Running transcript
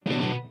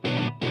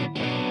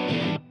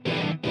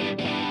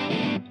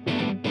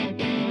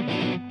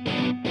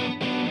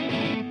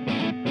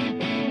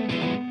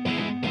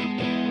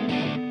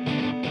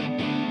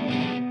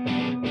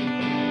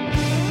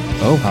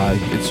Oh hi,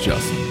 it's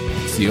Justin.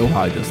 It's the Oh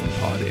hi Justin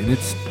pod, and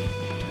it's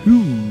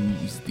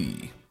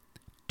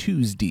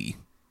Tuesday.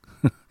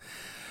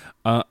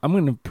 I'm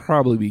going to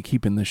probably be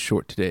keeping this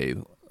short today.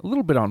 A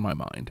little bit on my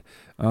mind.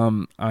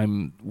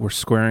 We're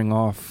squaring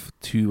off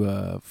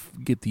to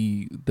get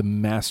the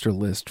master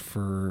list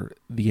for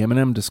the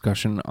Eminem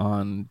discussion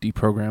on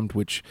Deprogrammed,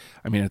 which,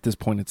 I mean, at this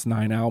point it's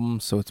 9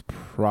 albums, so it's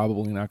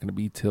probably not going to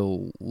be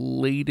till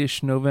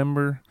late-ish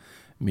November,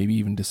 maybe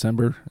even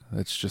December.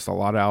 That's just a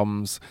lot of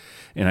albums,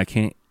 and I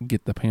can't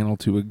get the panel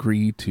to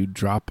agree to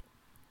drop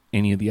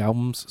any of the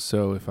albums,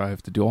 so if I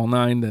have to do all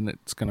 9, then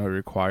it's going to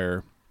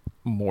require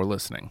more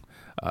listening.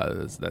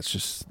 That's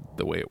just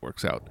the way it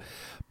works out.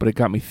 But it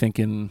got me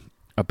thinking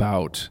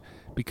about,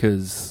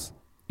 because,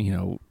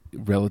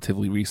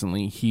 relatively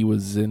recently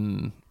he's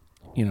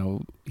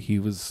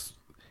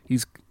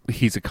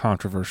a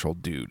controversial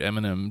dude.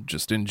 Eminem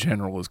just in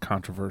general is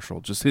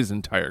controversial, just his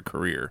entire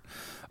career.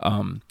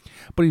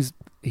 But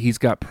he's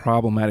got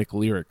problematic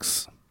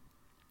lyrics,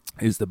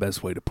 is the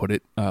best way to put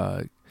it,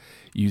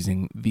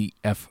 using the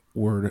F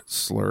word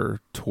slur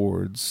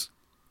towards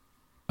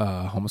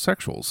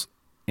homosexuals.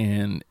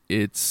 And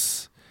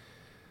this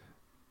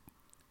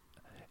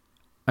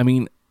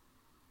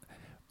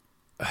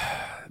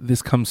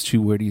comes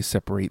to, where do you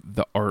separate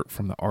the art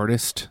from the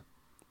artist?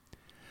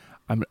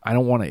 I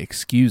don't want to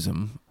excuse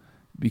him,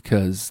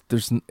 because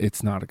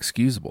it's not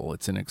excusable.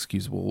 It's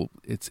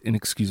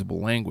inexcusable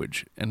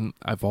language. And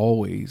I've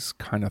always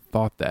kind of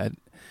thought that.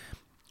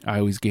 I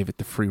always gave it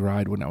the free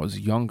ride when I was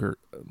younger.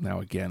 Now,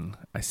 again,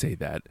 I say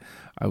that.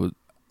 I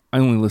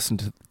only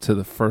listened to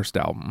the first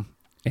album,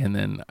 and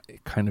then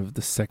kind of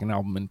the second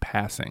album in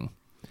passing.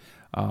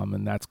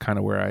 And that's kind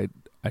of where I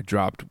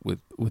dropped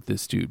with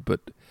this dude.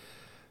 But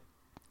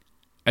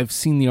I've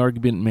seen the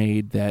argument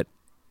made that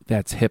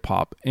that's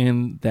hip-hop,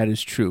 and that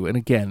is true. And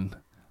again,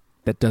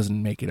 that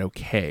doesn't make it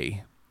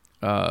okay.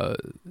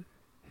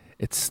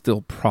 It's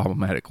still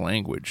problematic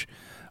language.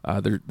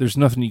 There's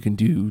nothing you can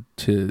do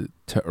to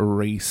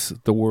erase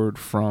the word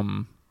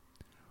from,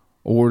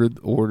 or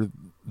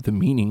the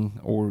meaning,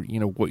 or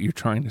what you're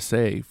trying to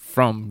say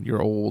from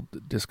your old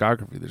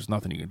discography. There's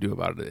nothing you can do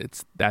about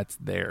it. That's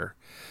there.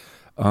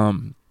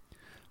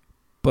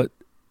 But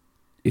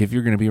if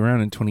you're going to be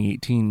around in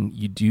 2018,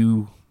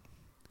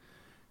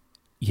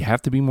 you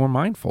have to be more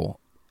mindful,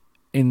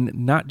 and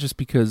not just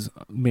because,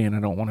 man, I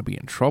don't want to be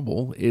in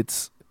trouble.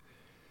 It's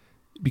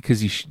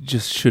because you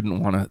just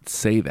shouldn't want to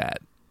say that.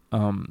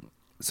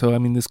 So, I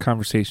mean, this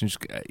conversation,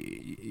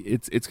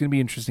 it's going to be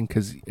interesting,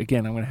 because,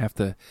 again, I'm going to have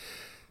to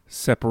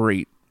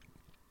separate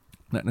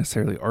not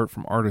necessarily art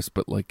from artists,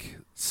 but like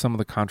some of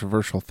the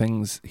controversial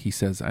things he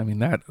says. I mean,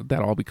 that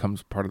all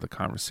becomes part of the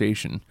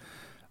conversation,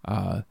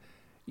 and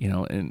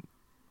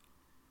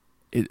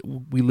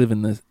we live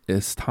in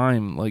this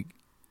time, like,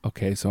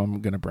 okay, so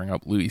I'm going to bring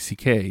up Louis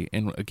C.K.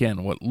 And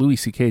again, what Louis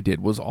C.K. did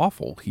was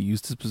awful. He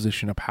used his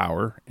position of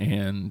power,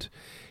 and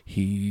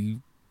he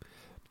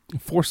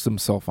forced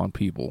himself on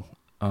people,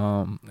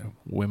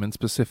 women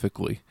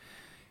specifically.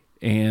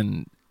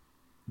 And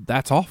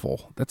that's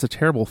awful. That's a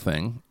terrible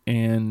thing.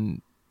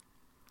 And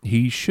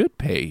he should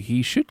pay.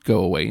 He should go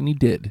away. And he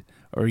did.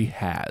 Or he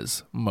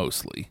has,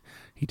 mostly.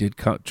 He did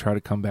try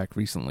to come back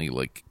recently.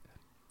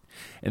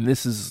 And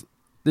this is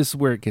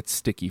where it gets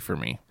sticky for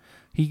me.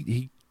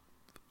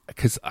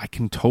 Because I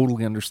can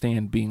totally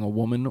understand being a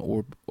woman,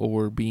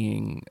 or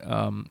being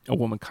a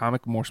woman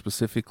comic, more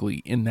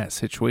specifically in that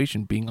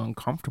situation, being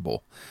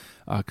uncomfortable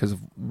because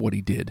of what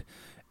he did.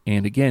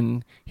 And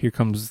again, here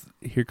comes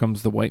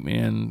the white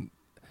man.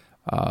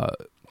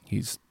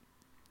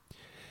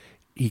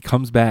 He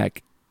comes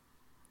back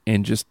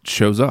and just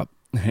shows up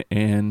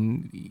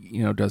and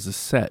does his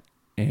set,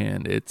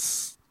 and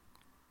it's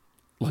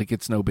like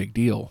it's no big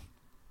deal.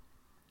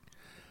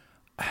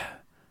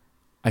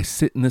 I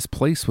sit in this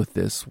place with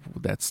this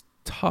that's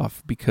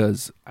tough,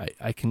 because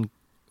I can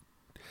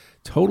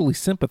totally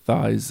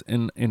sympathize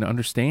and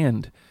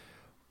understand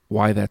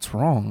why that's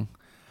wrong.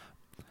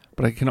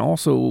 But I can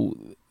also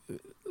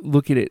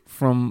look at it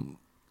from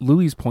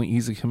Louis' point.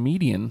 He's a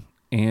comedian,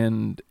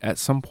 and at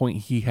some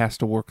point he has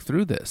to work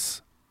through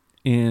this.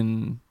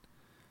 And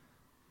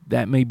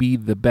that may be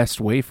the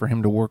best way for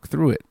him to work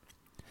through it.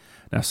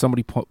 Now,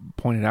 somebody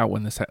pointed out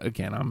when this,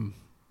 again,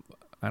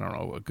 I don't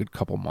know, a good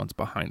couple months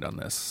behind on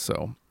this.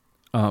 So,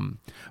 but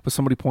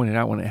somebody pointed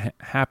out when it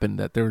happened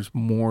that there's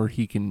more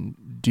he can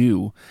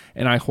do,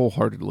 and I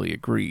wholeheartedly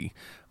agree.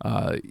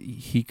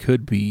 He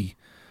could be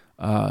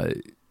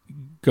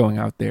going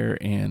out there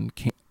and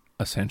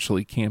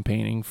essentially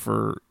campaigning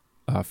for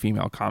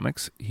female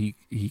comics. He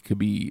could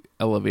be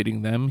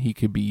elevating them. He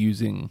could be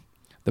using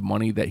the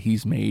money that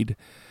he's made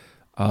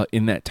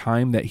in that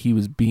time that he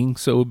was being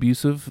so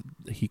abusive.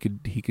 He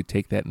could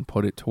take that and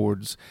put it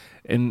towards,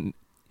 and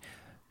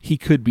he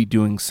could be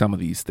doing some of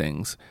these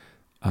things,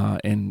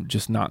 and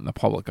just not in the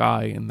public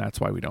eye, and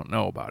that's why we don't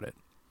know about it.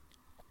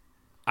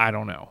 I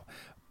don't know,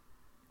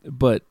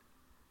 but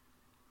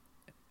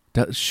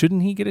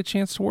shouldn't he get a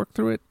chance to work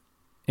through it?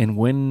 And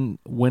when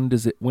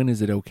is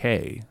it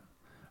okay?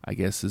 I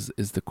guess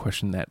is the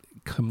question that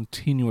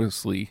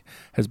continuously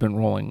has been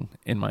rolling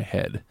in my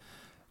head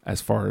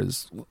as far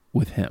as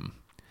with him,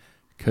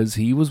 because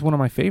he was one of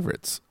my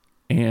favorites,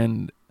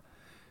 and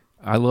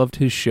I loved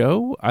his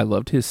show, I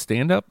loved his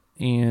stand-up,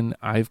 and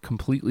I've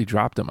completely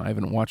dropped him. I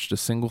haven't watched a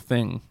single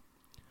thing.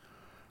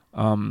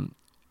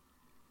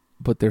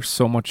 But there's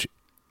so much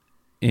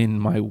in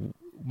my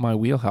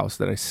wheelhouse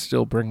that I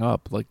still bring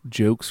up, like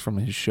jokes from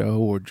his show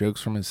or jokes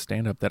from his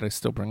stand-up that I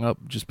still bring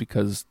up just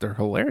because they're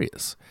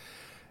hilarious.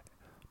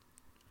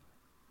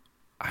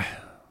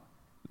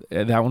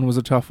 That one was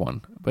a tough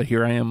one, but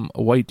here I am,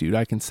 a white dude.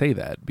 I can say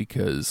that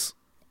because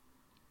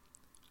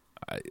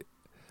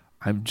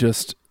I'm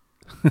just,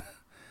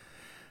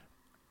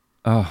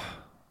 but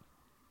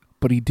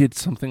he did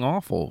something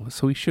awful,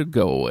 so he should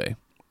go away.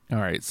 All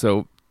right,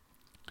 so,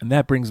 and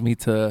that brings me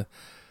to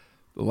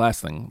the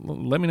last thing.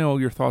 Let me know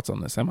your thoughts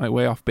on this. Am I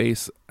way off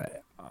base?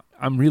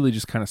 I'm really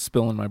just kind of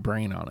spilling my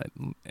brain on it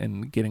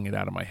and getting it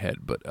out of my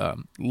head. But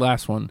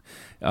last one,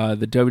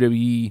 the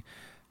WWE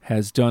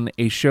has done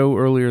a show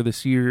earlier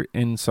this year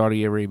in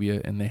Saudi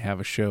Arabia, and they have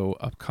a show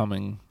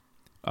upcoming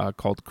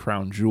called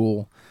Crown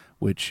Jewel,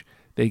 which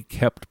they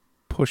kept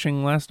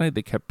pushing last night.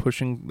 They kept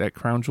pushing that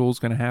Crown Jewel is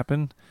going to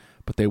happen,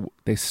 but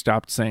they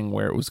stopped saying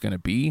where it was going to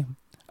be.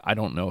 I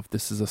don't know if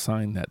this is a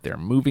sign that they're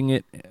moving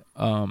it.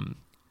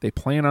 They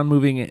plan on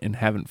moving it and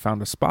haven't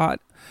found a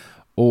spot,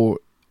 or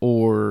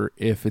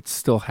if it's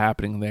still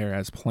happening there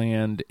as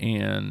planned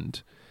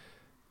and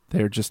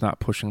they're just not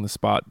pushing the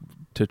spot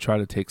to try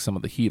to take some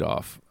of the heat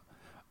off.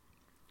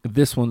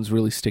 This one's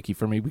really sticky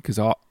for me because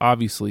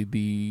obviously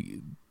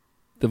the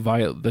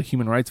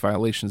human rights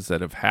violations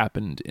that have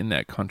happened in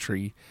that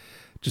country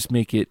just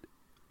make it,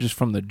 just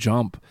from the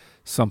jump,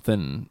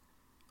 something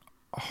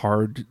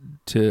hard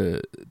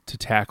to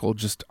tackle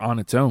just on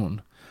its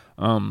own.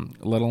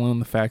 Let alone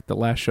the fact the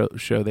last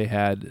show they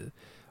had,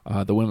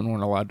 the women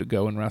weren't allowed to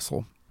go and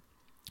wrestle.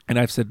 And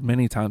I've said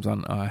many times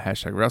on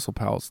hashtag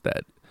WrestlePals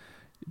that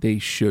they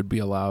should be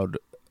allowed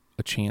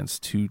a chance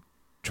to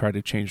try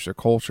to change their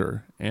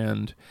culture.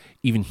 And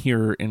even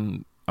here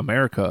in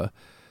America,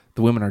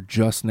 the women are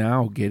just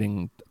now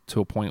getting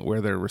to a point where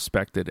they're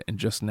respected and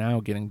just now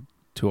getting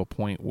to a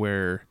point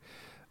where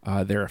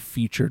they're a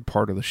featured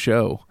part of the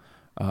show.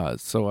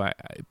 So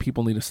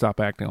people need to stop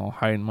acting all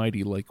high and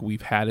mighty like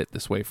we've had it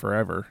this way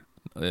forever.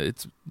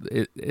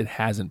 It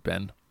hasn't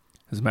been.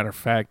 As a matter of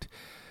fact,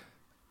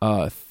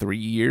 3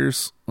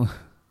 years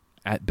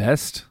at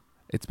best.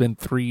 It's been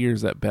 3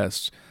 years at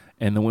best,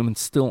 and the women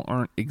still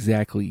aren't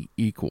exactly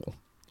equal.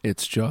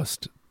 It's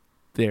just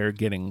they're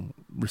getting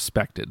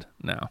respected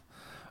now.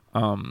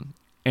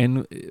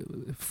 And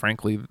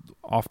frankly,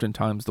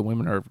 oftentimes the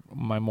women are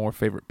my more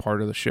favorite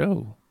part of the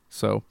show.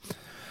 So,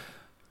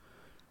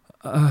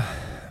 but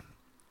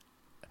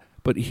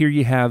here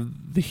you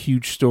have the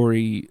huge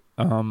story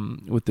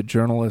with the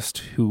journalist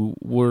who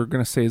we're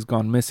going to say has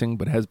gone missing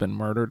but has been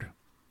murdered.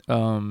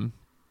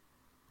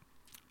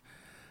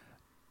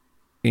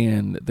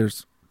 And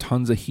there's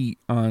tons of heat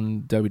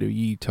on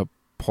WWE to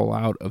pull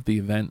out of the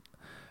event.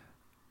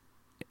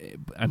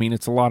 I mean,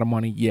 it's a lot of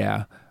money,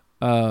 yeah.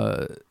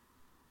 I'm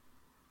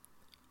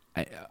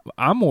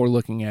more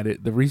looking at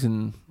it, the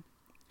reason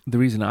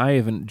I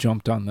haven't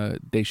jumped on the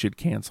they should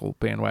cancel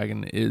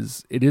bandwagon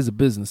is it is a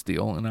business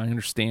deal, and I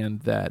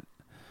understand that.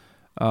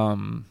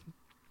 I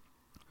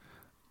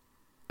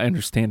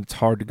understand it's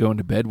hard to go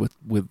into bed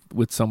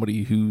with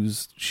somebody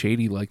who's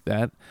shady like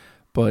that,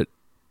 but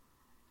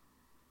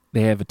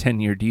they have a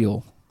 10-year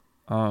deal,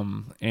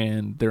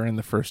 and they're in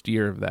the first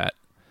year of that.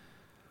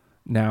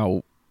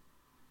 Now,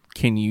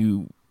 can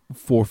you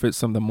forfeit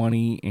some of the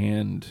money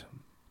and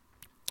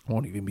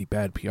won't even be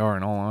bad PR?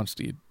 In all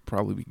honesty, it'd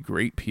probably be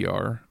great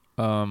PR.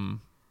 I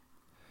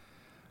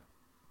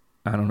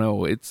don't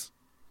know.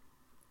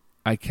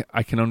 I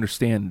can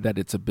understand that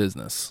it's a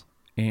business,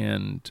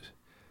 and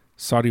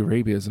Saudi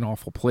Arabia is an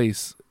awful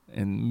place,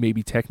 and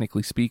maybe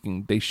technically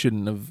speaking, they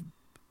shouldn't have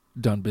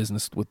done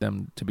business with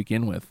them to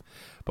begin with.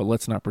 But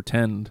let's not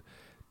pretend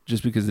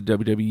just because the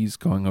WWE is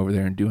going over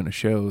there and doing a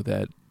show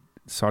that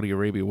Saudi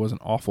Arabia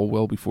wasn't awful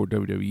well before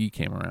WWE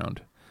came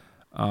around.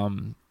 I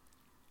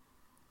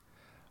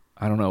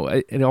don't know.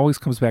 It always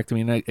comes back to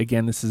me, and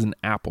again, this isn't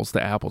apples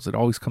to apples. It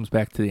always comes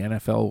back to the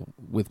NFL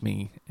with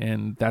me,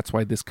 and that's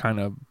why this kind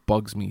of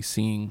bugs me,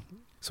 seeing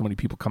so many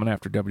people coming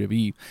after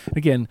WWE.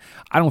 Again,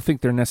 I don't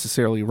think they're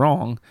necessarily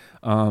wrong.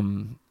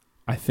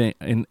 I think,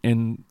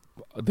 and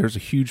there's a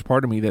huge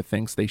part of me that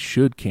thinks they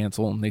should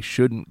cancel and they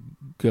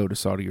shouldn't go to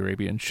Saudi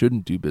Arabia and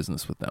shouldn't do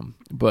business with them.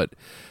 But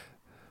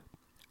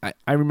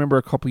I remember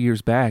a couple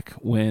years back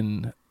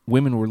when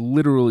women were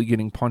literally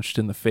getting punched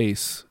in the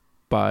face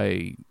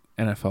by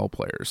NFL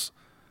players,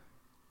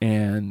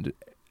 and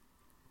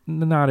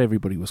not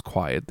everybody was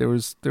quiet. There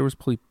was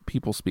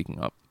people speaking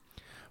up,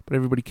 but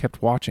everybody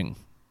kept watching.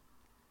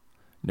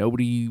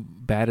 Nobody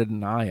batted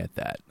an eye at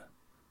that.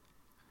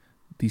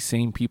 These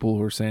same people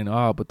who were saying,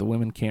 but the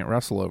women can't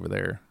wrestle over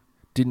there,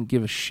 didn't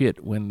give a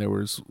shit when there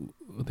was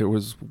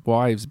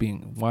wives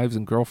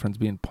and girlfriends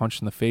being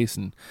punched in the face,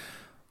 and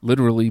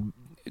literally,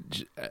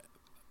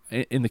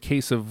 in the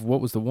case of,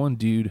 what was the one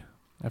dude?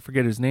 I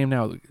forget his name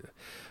now,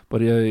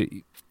 but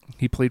he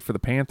played for the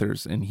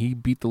Panthers, and he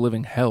beat the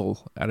living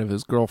hell out of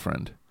his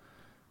girlfriend,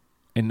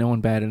 and no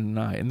one batted an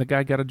eye. And the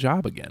guy got a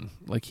job again.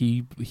 Like,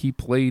 he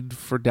played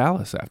for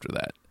Dallas after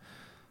that.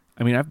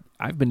 I mean,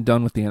 I've been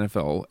done with the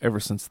NFL ever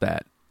since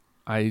that.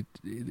 They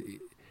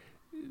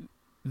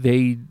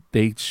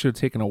should have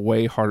taken a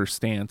way harder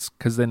stance,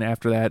 because then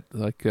after that,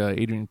 like,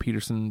 Adrian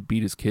Peterson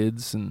beat his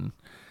kids, and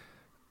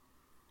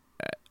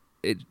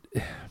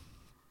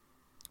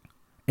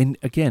and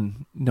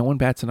again, no one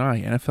bats an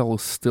eye. NFL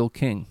is still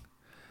king.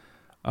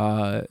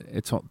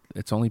 It's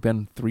only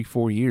been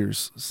 3-4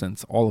 years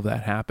since all of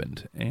that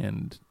happened,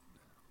 and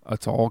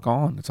it's all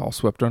gone. It's all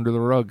swept under the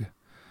rug.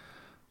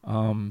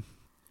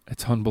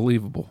 It's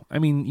unbelievable. I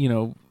mean, you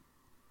know,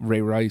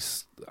 Ray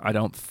Rice, I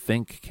don't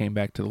think, came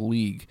back to the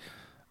league,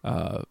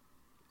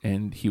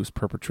 and he was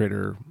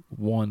perpetrator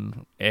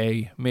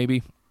 1A,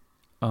 maybe.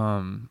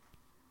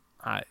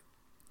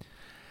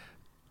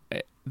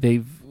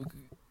 They've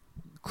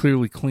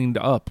clearly cleaned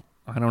up.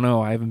 I don't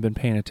know. I haven't been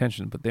paying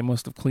attention, but they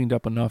must have cleaned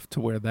up enough to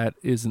where that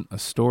isn't a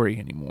story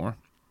anymore.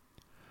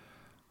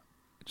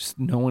 Just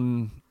no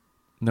one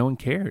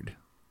cared.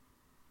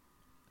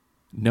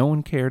 No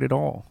one cared at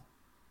all.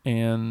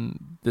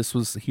 And this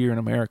was here in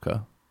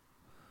America.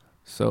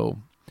 So,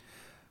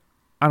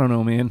 I don't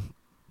know, man.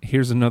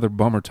 Here's another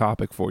bummer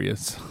topic for you.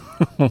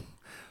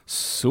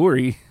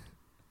 Sorry.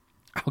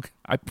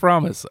 I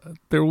promise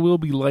there will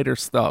be lighter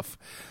stuff.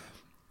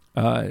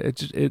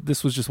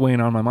 This was just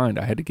weighing on my mind.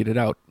 I had to get it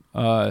out.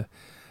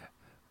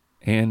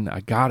 And I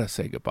gotta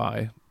say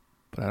goodbye,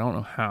 but I don't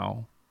know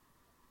how.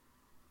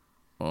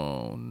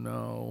 Oh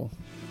no.